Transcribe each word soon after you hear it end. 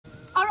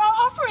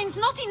grain's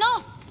not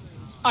enough.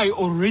 I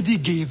already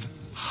gave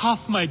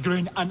half my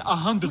grain and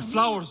 100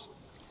 flowers.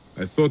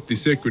 I thought the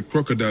sacred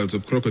crocodiles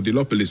of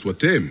Crocodilopolis were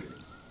tame.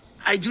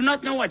 I do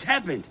not know what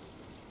happened.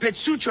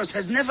 Petsuchos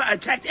has never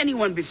attacked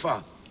anyone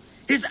before.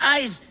 His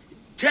eyes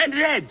turned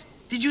red.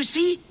 Did you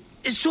see?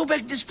 Is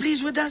Sobek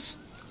displeased with us?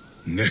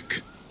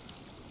 Neck.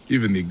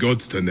 Even the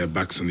gods turn their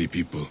backs on the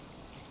people.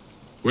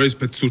 Where's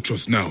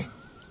Petsuchos now?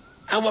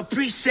 Our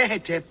priest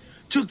Sehetep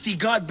took the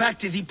god back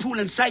to the pool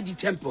inside the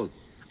temple.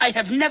 I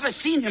have never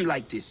seen him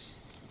like this.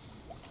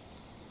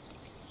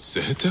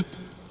 Sehetep?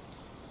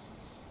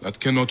 That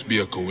cannot be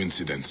a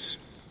coincidence.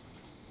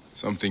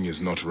 Something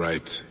is not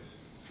right.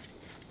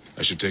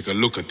 I should take a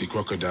look at the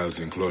crocodile's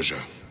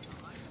enclosure.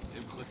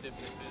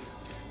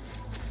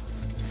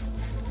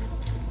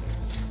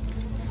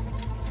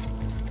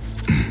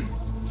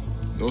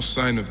 No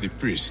sign of the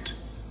priest.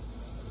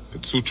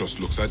 Petsuchos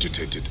looks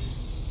agitated.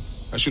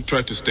 I should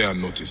try to stay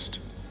unnoticed.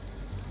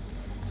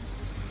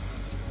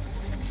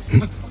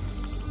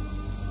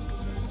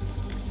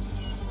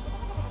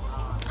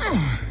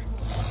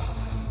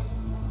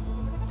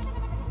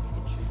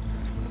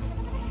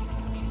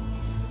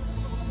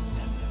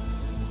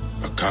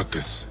 A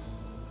carcass.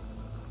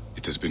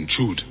 It has been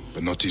chewed,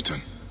 but not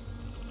eaten.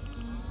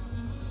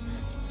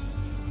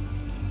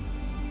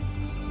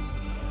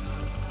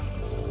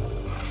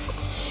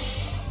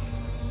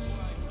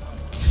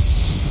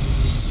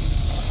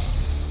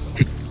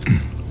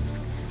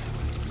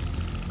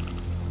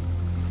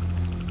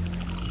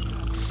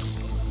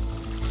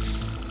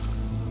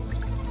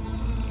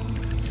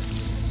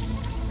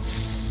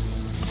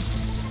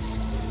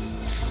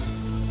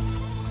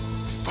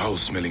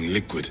 Foul-smelling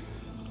liquid.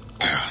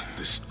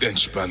 The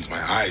stench burns my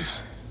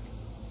eyes.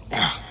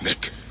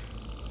 Neck.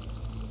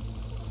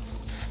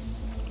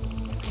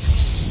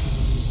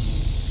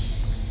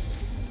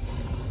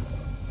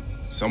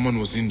 Someone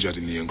was injured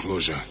in the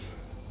enclosure.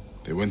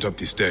 They went up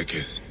the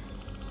staircase.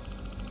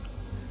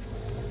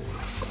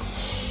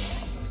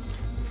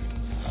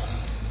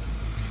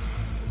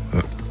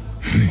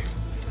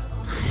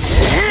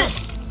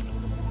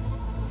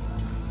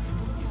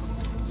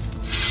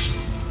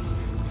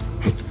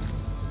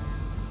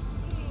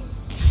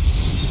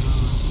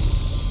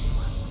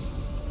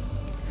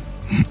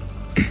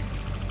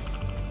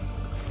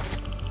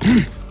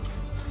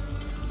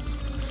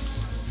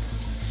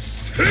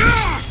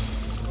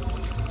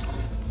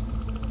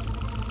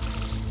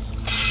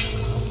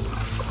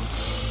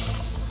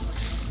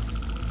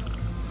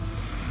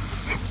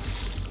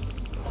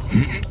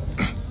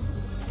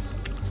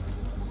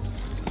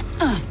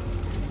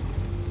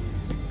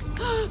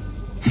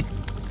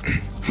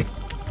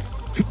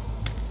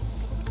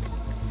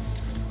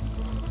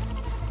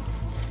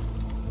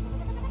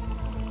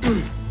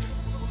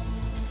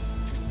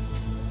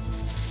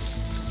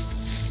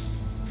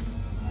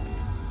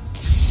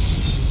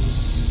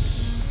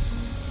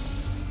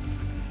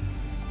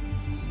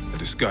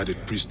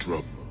 Discarded priest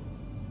robe,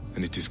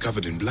 and it is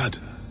covered in blood.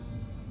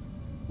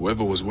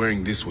 Whoever was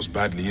wearing this was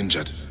badly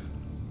injured.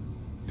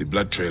 The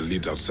blood trail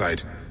leads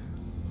outside.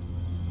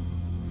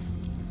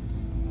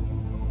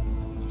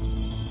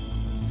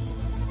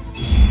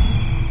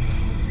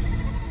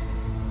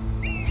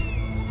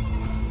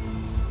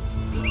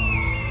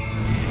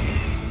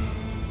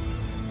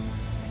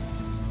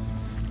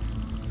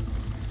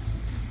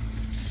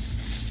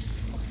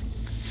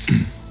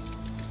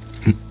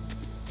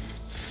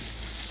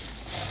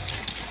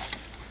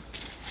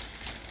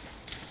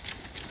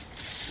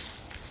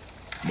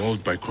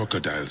 Mauled by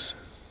crocodiles.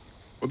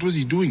 What was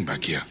he doing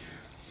back here?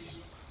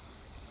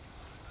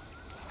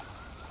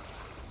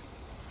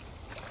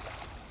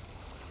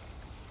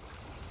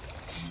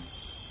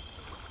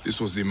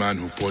 This was the man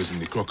who poisoned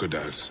the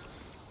crocodiles.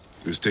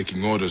 He was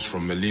taking orders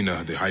from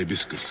Melina the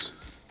Hibiscus.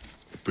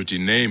 A pretty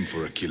name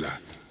for a killer.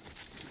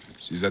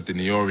 She's at the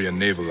Neorian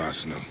Naval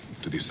Arsenal,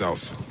 to the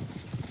south.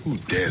 Who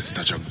dares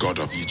touch a god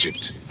of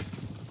Egypt?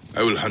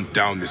 I will hunt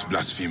down this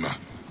blasphemer.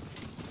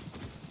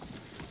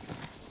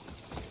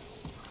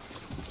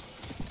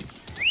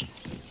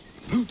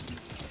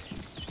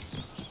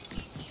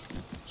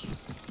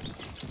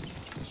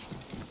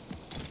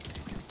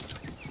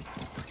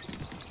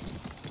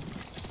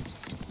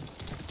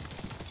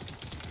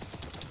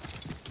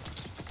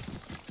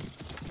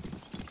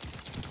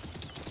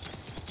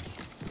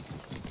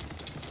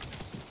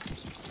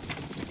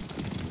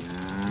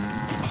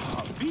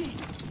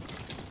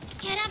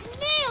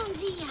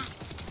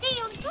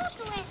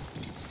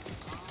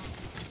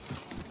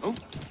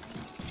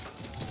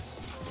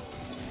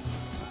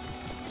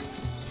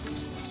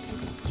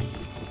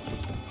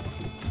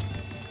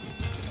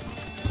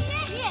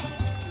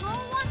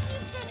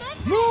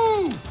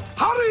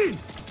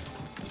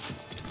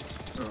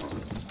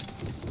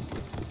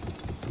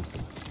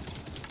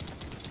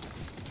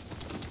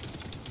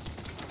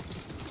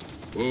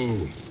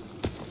 Oh.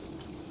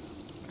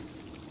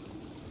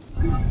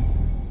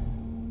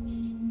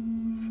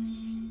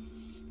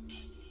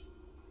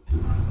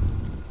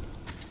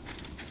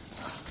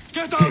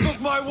 Get out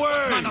of my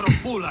way! Manner of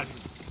fool,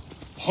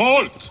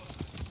 Halt!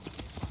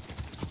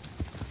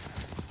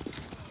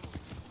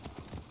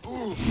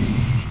 Got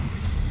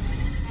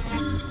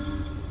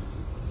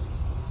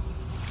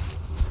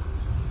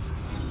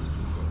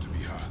to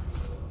be her.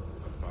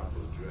 A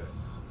purple dress.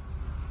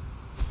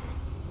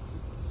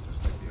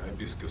 Just like the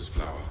hibiscus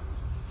flower.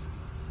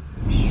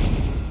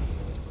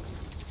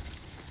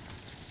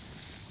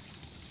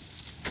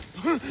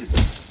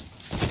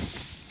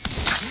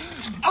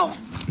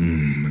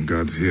 The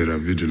guards here are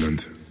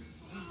vigilant.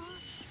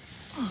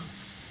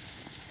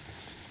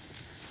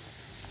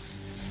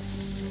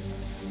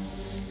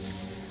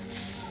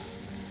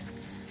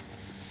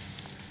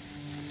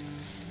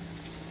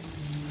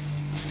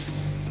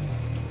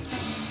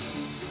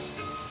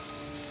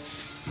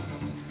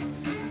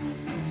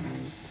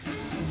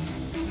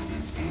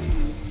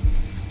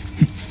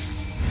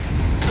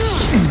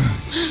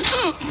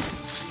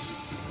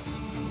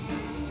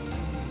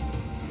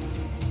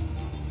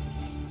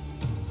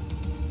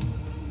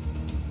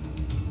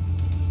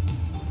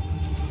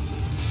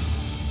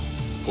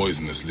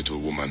 Poisonous little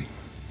woman.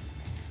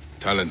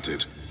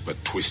 Talented,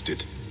 but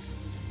twisted.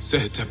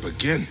 Sehetep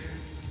again.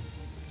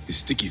 His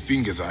sticky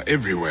fingers are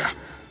everywhere.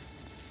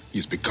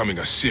 He's becoming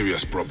a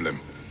serious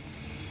problem.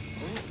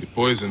 The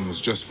poison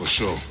was just for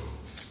show.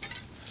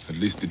 At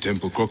least the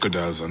temple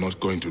crocodiles are not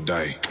going to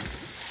die.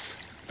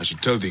 I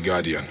should tell the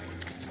Guardian.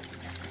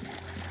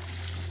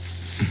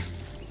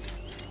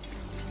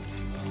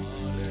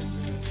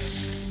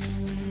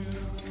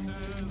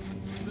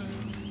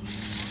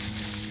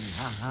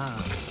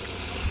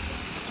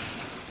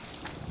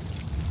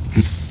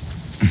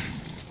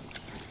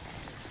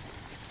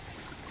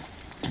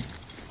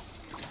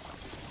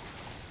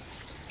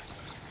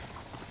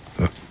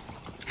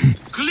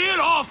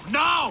 Clear off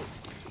now!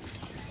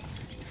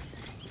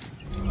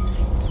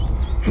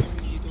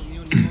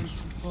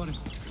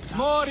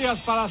 Morias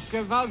para las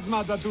que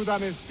vasma da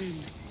Dudamestin.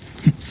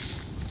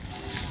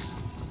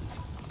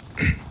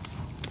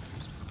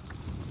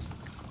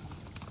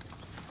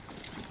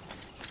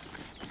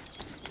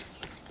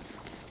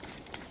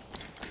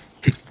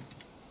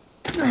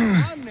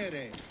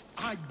 Άνερε,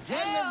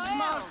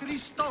 αγγέλευσμα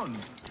Χριστόν,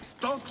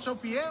 τόξο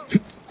πιέω.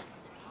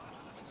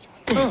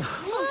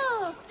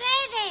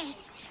 Παιδες,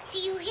 τι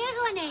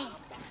γέγονε.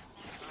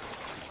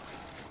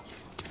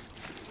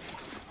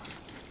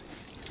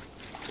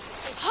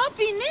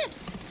 Happy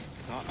knits.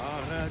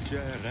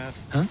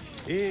 Huh?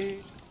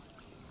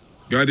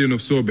 Guardian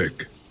of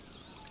Sobek,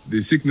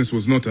 the sickness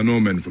was not an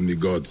omen from the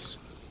gods.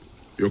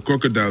 Your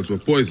crocodiles were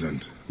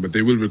poisoned, but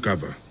they will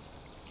recover.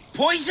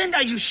 Poisoned?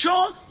 Are you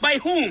sure? By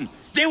whom?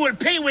 They will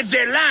pay with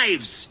their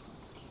lives!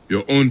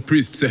 Your own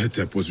priest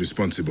Sehetep was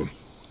responsible.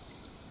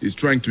 He's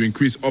trying to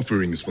increase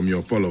offerings from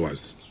your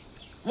followers.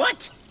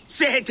 What?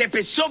 Sehetep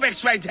is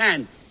Sobek's right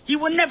hand. He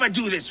will never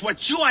do this.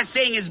 What you are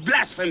saying is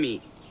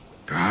blasphemy.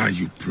 Ah,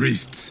 you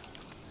priests.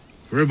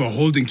 Forever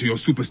holding to your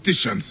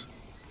superstitions.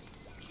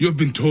 You have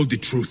been told the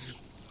truth.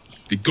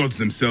 The gods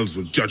themselves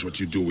will judge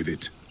what you do with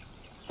it.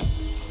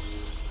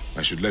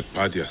 I should let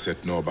Padia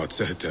Set know about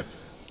Sehetep.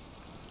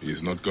 He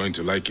is not going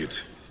to like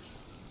it.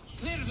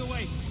 Clear the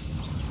way.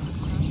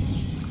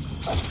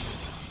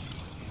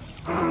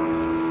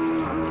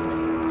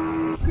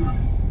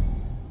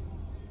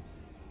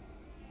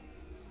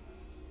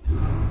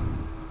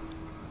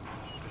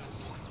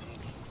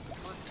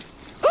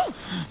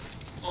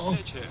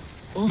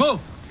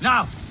 Move!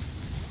 Now!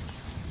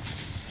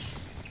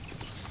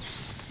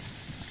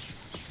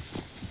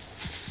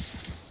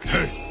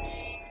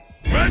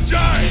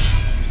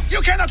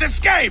 You cannot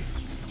escape!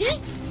 Τι!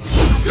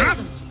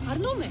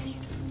 Αρνούμε!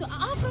 Το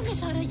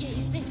άφρονες άραγε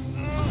είστε!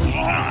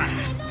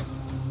 Ένας!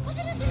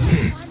 Πότε δεν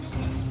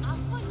αντιλαμβάνεστε!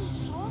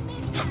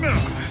 Αφανιζόμενοι!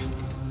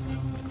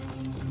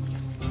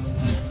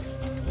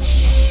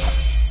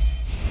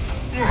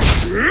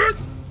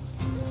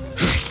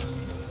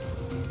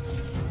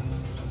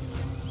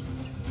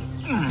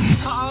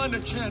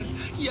 Anacher,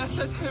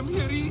 Sehetep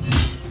yeri.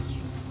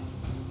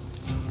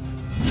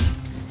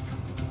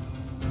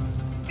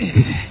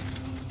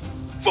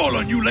 Fall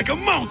on you like a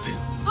mountain!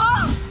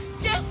 Ah!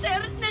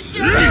 Gesert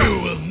You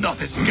will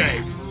not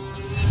escape!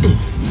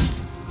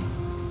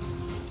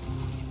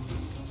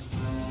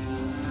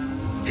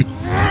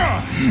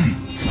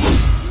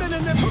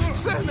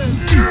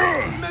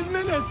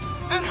 Minute!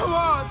 And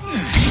what?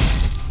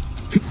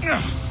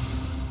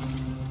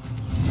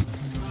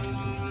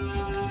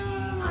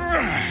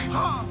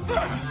 Ha!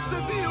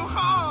 Sadio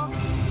ha!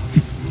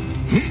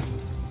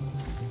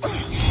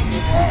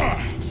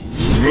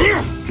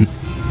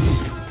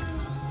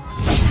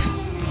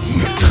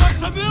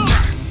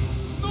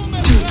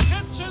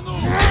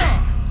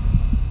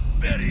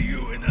 Bury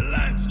you in a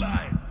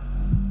landslide!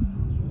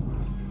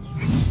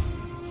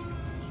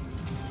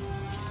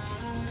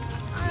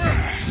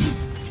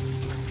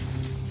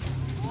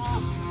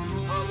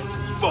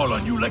 Fall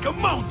on you like a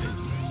mountain!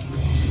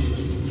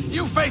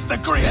 You face the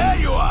creep! There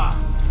you are!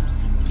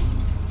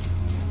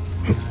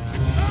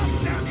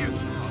 Damn you!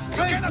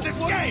 You cannot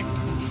escape!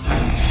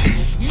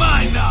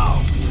 Mine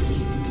now!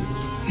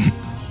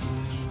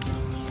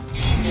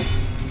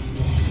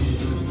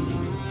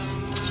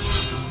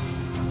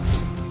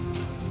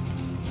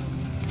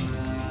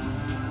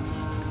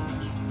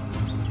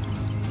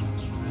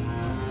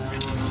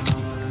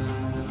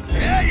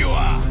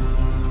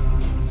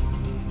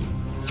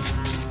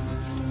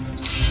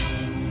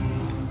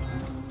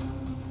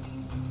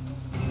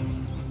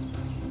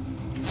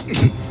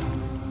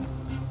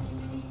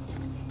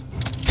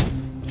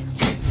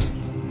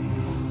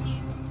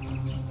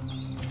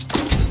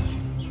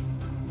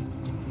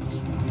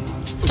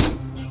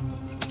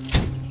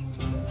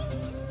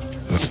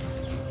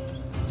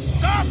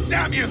 Stop,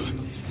 damn you!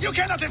 You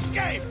cannot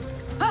escape!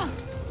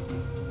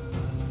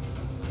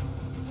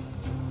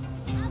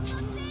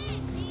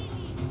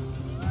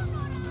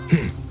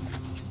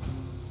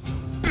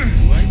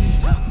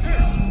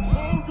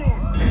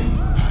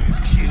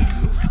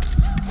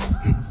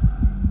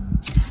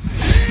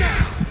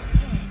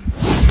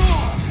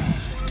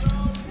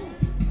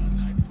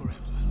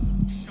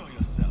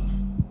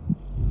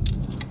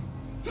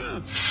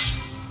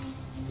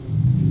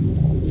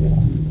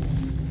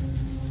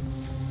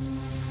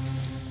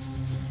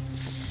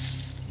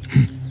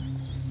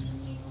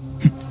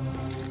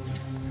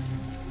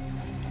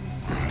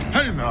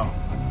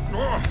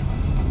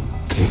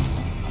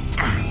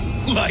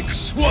 Like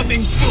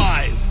swatting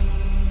flies!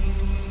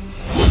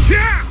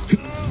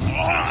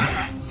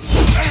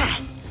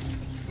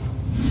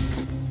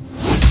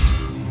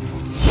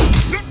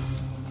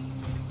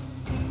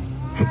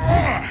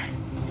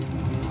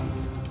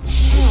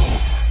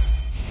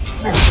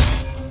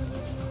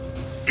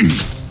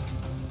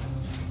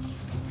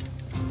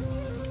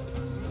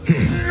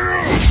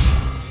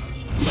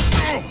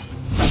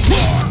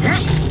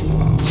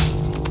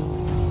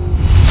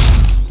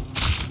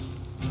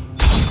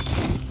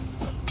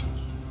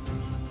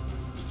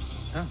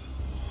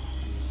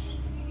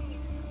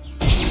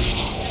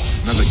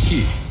 Another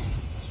key.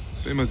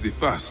 Same as the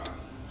first.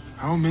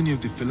 How many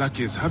of the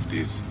Phylakes have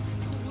this?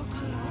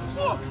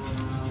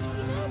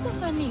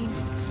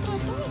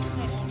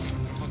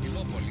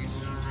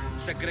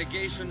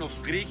 Segregation of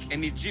Greek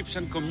and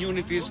Egyptian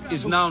communities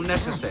is now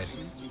necessary.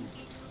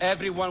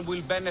 Everyone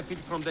will benefit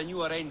from the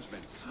new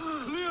arrangement.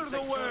 Clear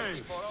the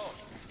way!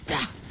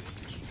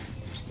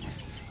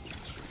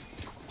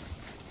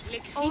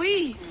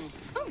 Oui.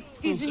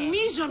 Της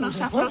μείζωνος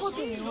αυτός.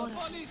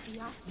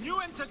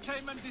 New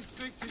entertainment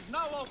district is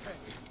now open.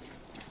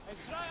 A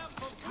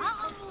triumph of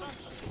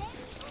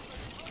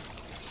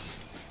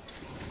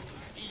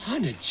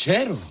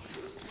Hanachero.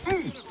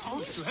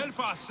 To help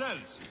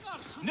ourselves.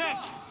 Neck!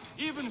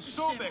 Even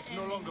Sobek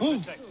no longer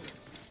protects us.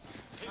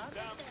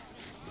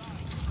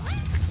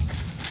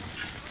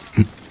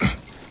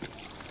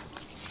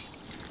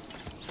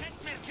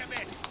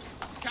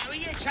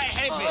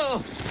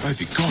 By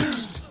the gods!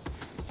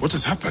 What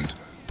has happened?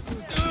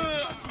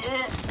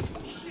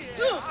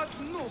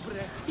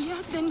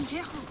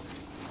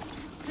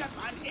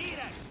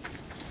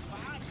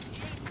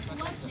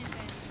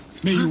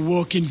 May you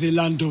walk in the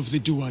land of the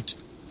Duat.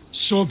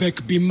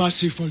 Sobek be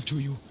merciful to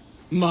you.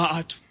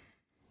 Ma'at.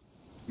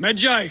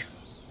 Medjay,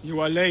 you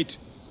are late.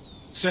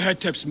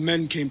 Sehetep's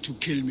men came to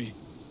kill me.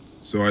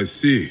 So I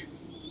see.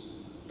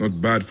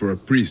 Not bad for a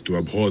priest who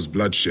abhors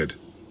bloodshed.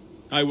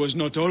 I was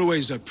not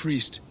always a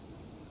priest.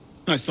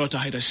 I thought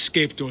I had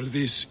escaped all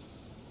this.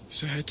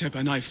 Sehetep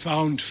and I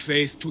found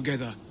faith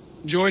together,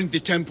 joined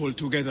the temple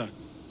together.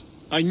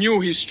 I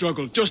knew his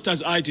struggle, just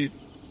as I did.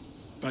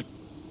 But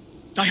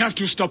I have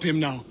to stop him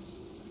now.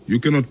 You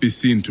cannot be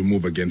seen to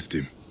move against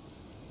him.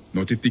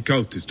 Not if the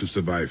cult is to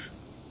survive.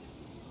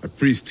 A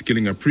priest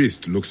killing a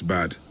priest looks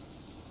bad.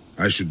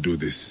 I should do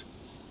this.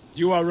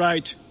 You are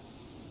right.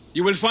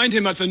 You will find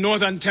him at the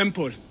northern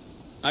temple.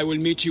 I will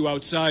meet you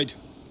outside.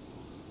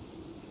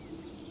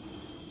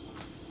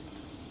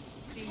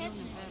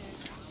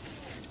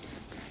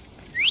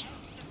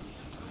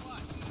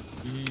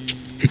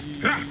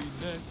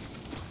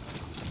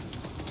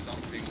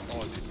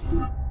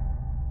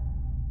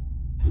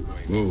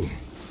 Whoa.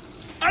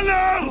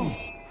 Alarm!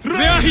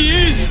 There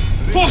he is!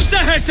 For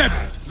Sehetep!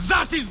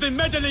 That is the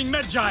meddling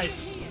Medjay!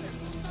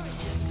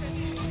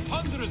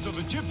 Hundreds of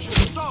Egyptians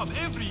starve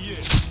every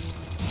year.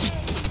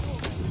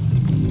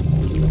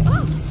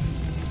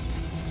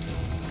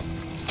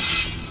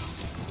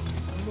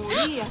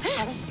 Μουρίας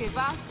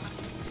Παρασκευάς.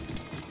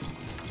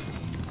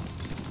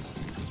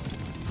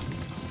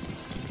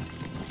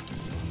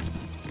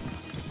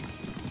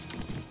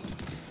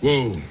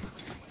 Whoa.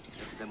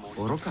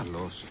 Ο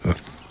Ροκαλός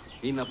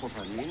είναι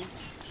αποφανή.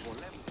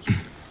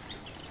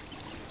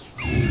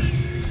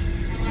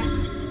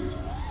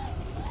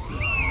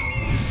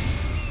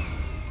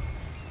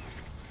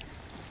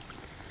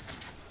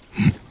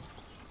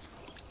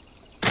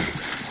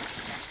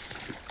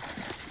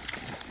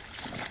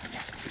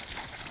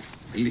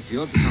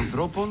 Ηλικιώτης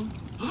ανθρώπων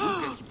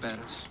εκεί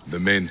πέρας. The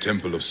main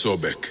temple of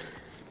Sobek.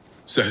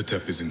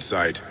 Sehetep is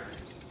inside.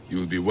 You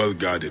will be well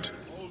guarded.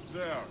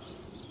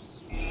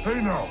 Hey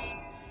now!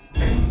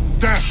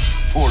 Death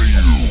for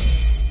you!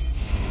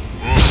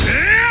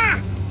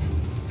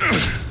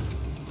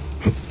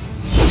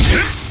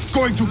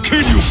 Going to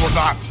kill you for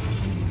that!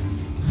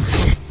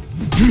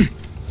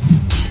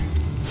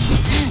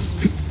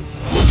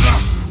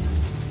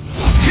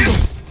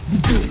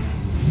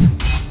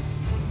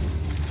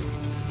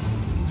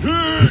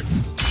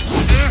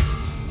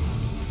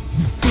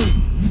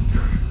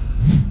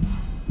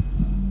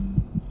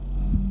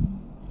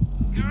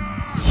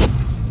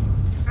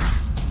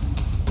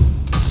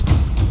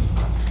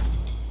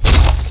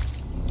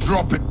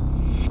 drop it.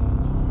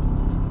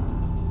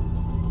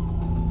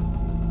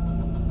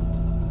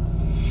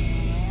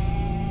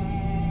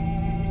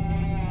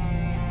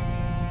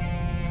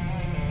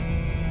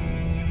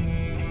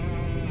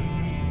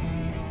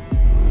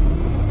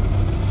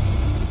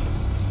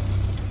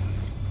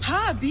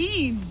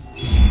 Habim!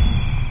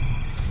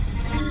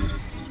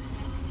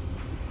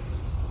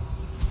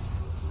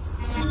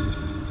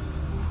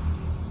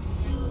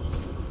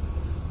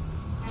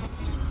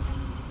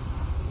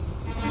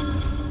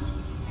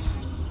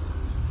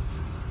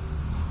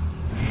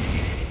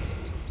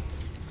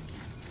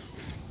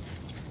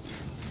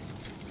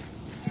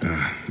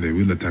 They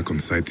will attack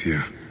on sight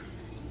here.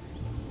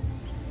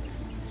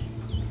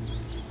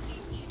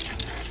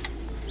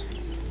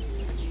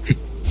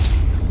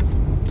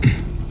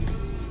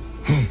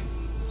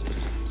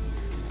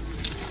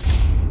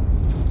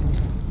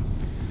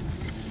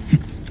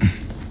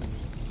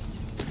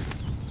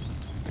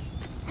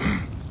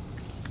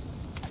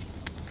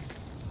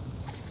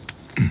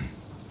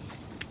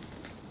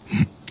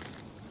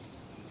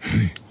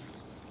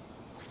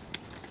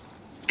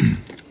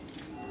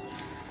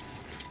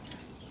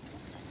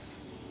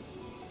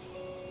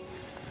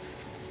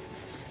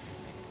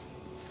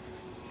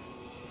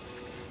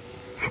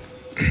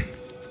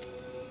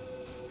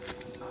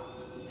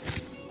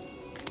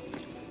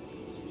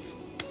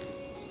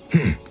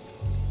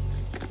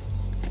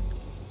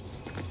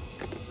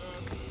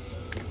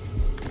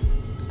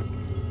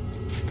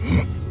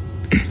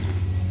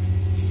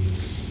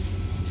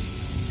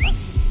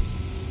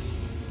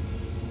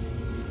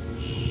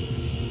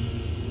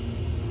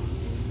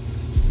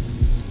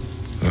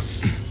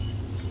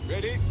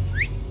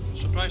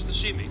 Surprised to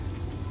see me.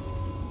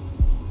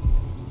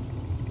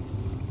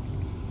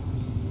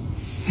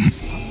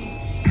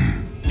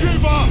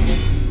 Give up!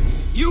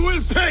 You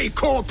will pay,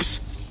 corpse!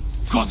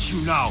 Got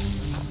you now!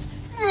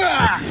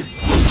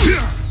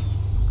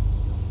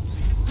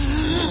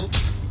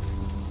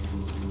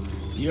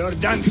 You're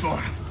done for.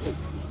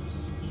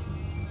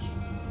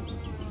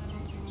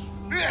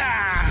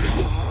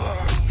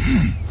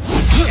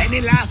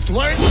 Any last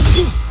words?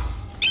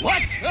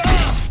 What?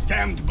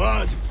 Damned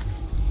bud.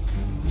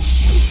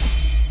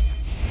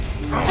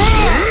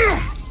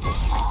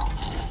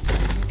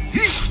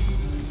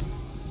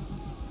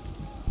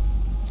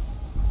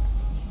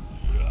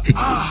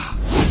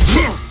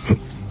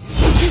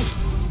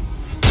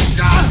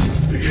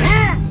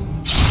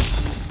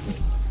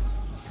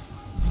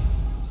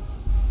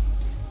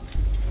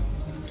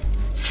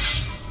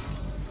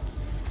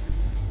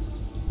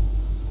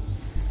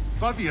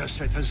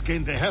 Sehetep has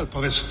gained the help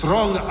of a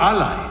strong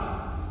ally.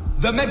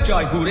 The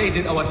Magi who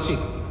raided our ship.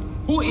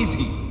 Who is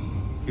he?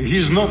 He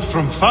is not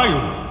from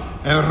Faiyum,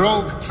 a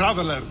rogue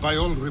traveler by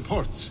all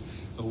reports.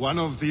 One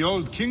of the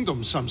Old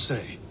Kingdom, some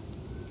say.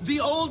 The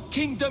Old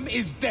Kingdom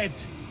is dead.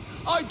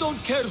 I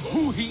don't care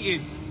who he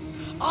is.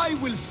 I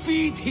will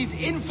feed his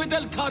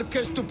infidel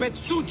carcass to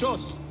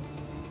Petsuchos.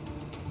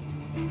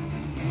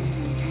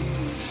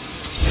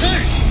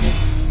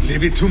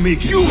 Leave it to me.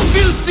 You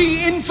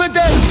filthy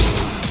infidel!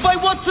 By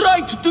what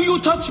right do you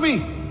touch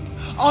me?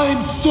 I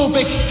am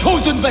Sobek's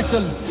chosen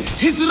vessel,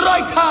 his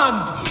right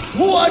hand.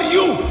 Who are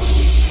you?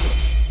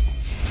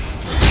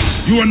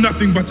 You are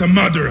nothing but a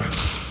murderer,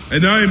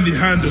 and I am the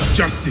hand of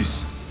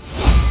justice.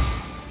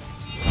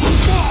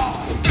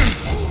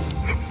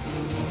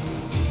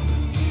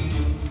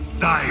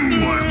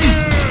 Die, worm!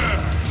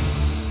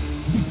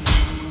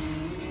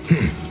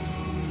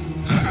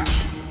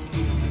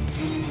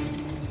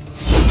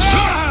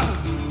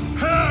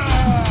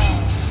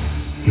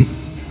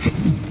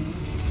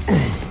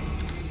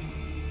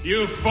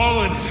 You've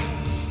fallen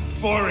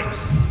for it.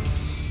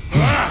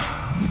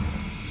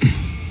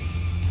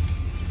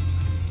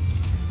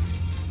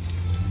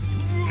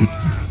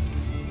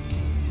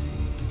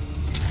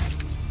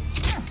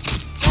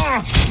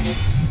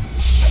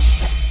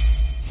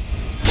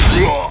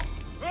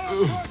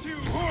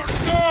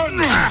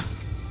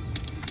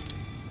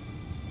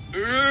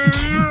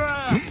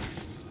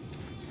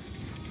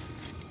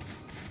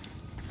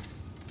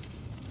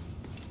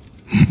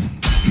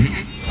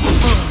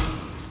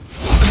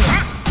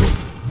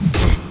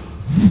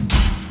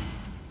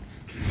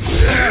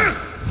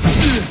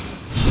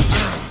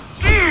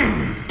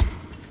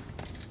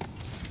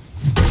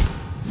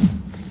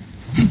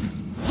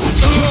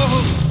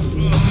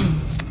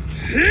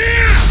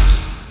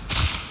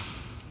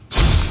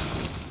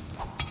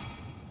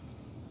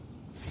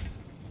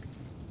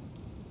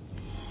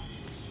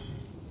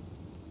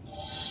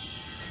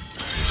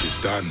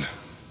 Done.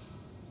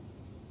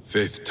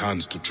 Faith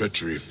turns to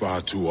treachery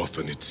far too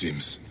often, it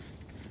seems.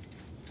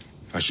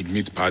 I should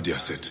meet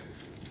Padiaset.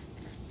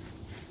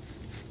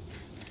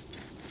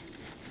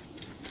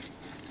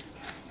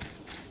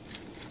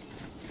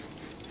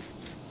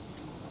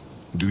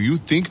 Do you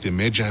think the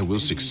Magi will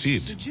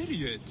succeed?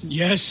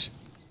 Yes.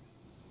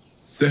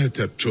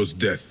 Sehetep chose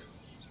death.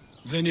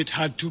 Then it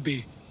had to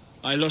be.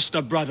 I lost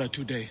a brother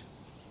today.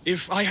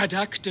 If I had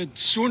acted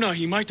sooner,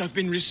 he might have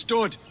been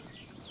restored.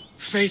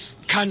 Faith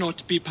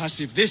cannot be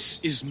passive. This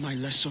is my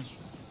lesson.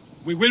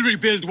 We will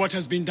rebuild what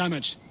has been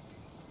damaged.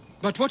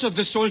 But what of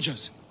the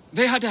soldiers?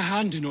 They had a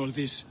hand in all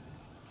this.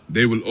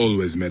 They will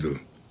always meddle.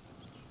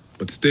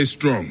 But stay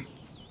strong.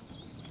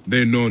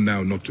 They know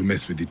now not to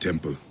mess with the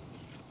temple.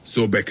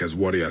 Sobek has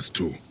warriors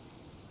too.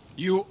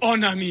 You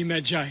honor me,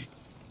 Medjay.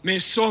 May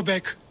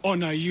Sobek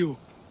honor you.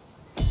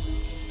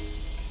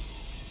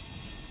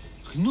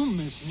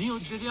 Gnomes, Neo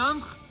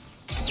Jedianch?